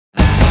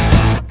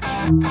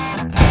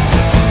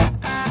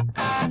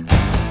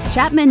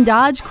Chapman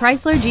Dodge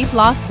Chrysler Jeep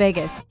Las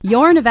Vegas,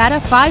 your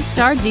Nevada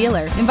 5-star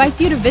dealer, invites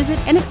you to visit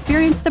and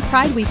experience the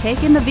pride we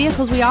take in the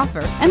vehicles we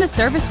offer and the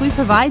service we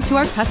provide to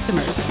our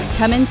customers.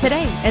 Come in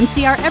today and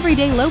see our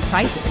everyday low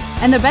prices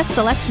and the best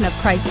selection of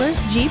Chrysler,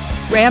 Jeep,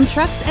 Ram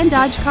trucks, and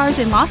Dodge cars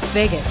in Las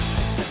Vegas.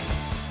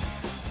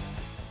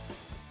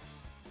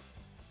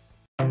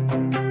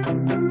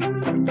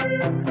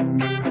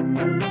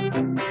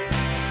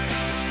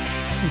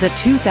 The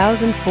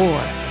 2004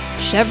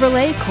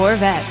 Chevrolet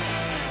Corvette.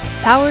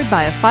 Powered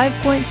by a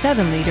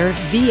 5.7-liter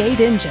V8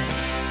 engine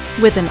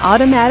with an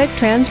automatic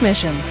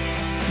transmission.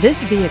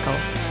 This vehicle,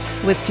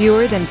 with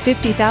fewer than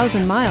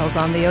 50,000 miles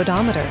on the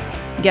odometer,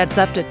 gets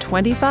up to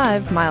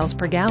 25 miles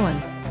per gallon.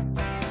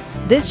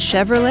 This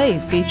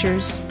Chevrolet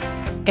features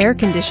air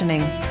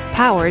conditioning,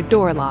 power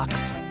door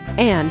locks,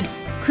 and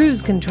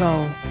cruise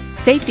control.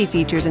 Safety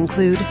features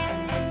include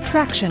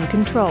traction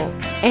control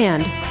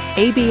and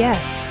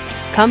ABS.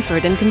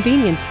 Comfort and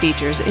convenience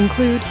features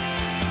include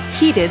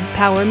heated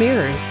power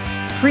mirrors,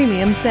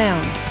 premium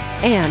sound,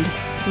 and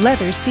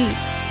leather seats.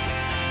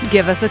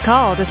 Give us a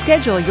call to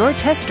schedule your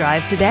test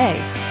drive today.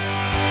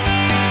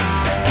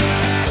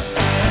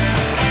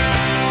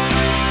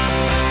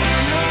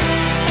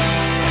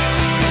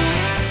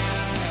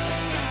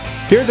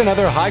 Here's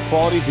another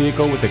high-quality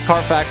vehicle with the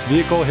Carfax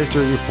Vehicle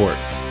History Report.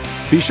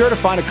 Be sure to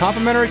find a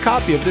complimentary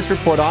copy of this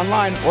report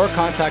online or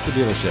contact the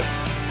dealership.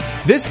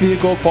 This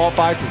vehicle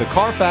qualifies for the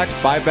Carfax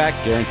Buyback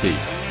Guarantee.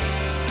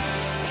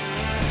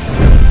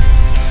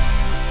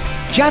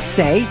 Just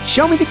say,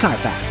 "Show me the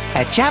Carfax"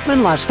 at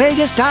Chapman Las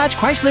Vegas Dodge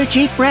Chrysler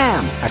Jeep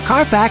Ram, a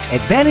Carfax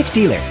Advantage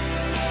dealer.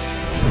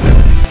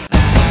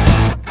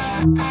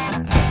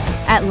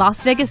 At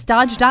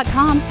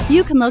LasVegasDodge.com,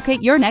 you can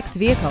locate your next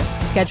vehicle,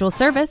 schedule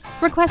service,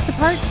 request a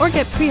part, or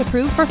get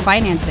pre-approved for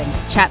financing.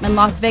 Chapman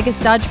Las Vegas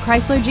Dodge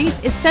Chrysler Jeep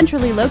is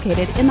centrally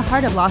located in the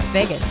heart of Las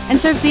Vegas and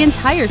serves the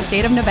entire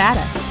state of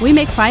Nevada. We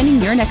make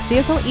finding your next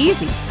vehicle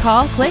easy.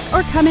 Call, click,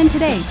 or come in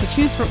today to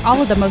choose from all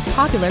of the most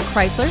popular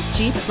Chrysler,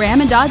 Jeep, Ram,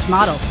 and Dodge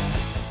models.